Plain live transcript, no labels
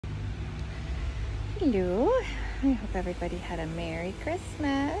Hello, I hope everybody had a Merry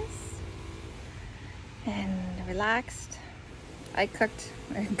Christmas and relaxed. I cooked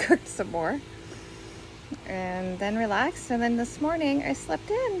some more and then relaxed, and then this morning I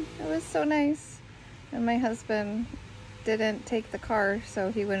slept in. It was so nice. And my husband didn't take the car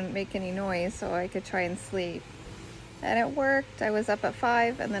so he wouldn't make any noise so I could try and sleep. And it worked. I was up at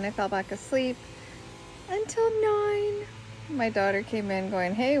 5 and then I fell back asleep until 9. My daughter came in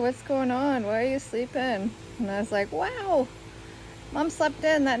going, "Hey, what's going on? Why are you sleeping?" And I was like, wow, Mom slept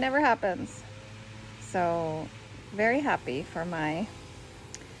in. That never happens. So very happy for my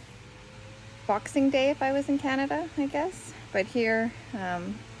Boxing Day if I was in Canada, I guess. But here,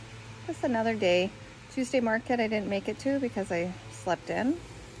 just another day. Tuesday market I didn't make it to because I slept in.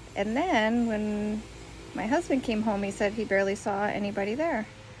 And then when my husband came home, he said he barely saw anybody there.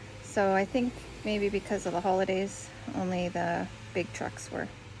 So I think maybe because of the holidays, only the big trucks were.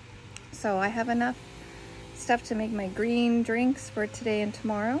 So I have enough stuff to make my green drinks for today and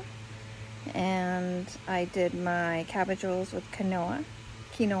tomorrow. And I did my cabbage rolls with quinoa,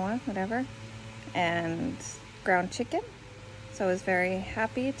 whatever, and ground chicken. So I was very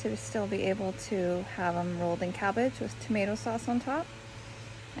happy to still be able to have them rolled in cabbage with tomato sauce on top.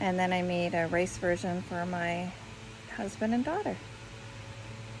 And then I made a rice version for my husband and daughter.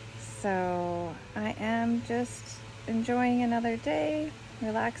 So I am just enjoying another day,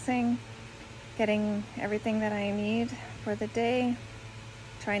 relaxing, getting everything that I need for the day,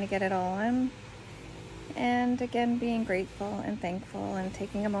 trying to get it all in, and again being grateful and thankful and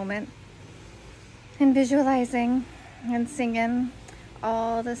taking a moment and visualizing and singing,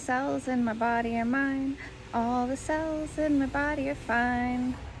 "All the cells in my body are mine, all the cells in my body are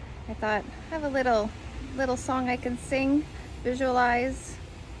fine." I thought I have a little song I can sing, visualize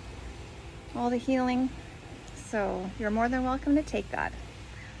all the healing. So you're more than welcome to take that.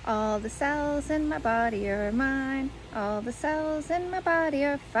 All the cells in my body are mine, all the cells in my body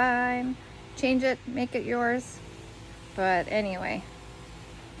are fine. Change it, make it yours. But anyway,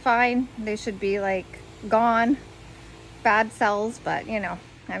 fine, they should be like gone, bad cells, but you know,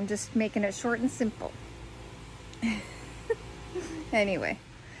 I'm just making it short and simple. Anyway,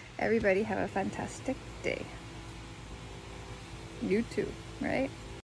 everybody have a fantastic day. You too, right?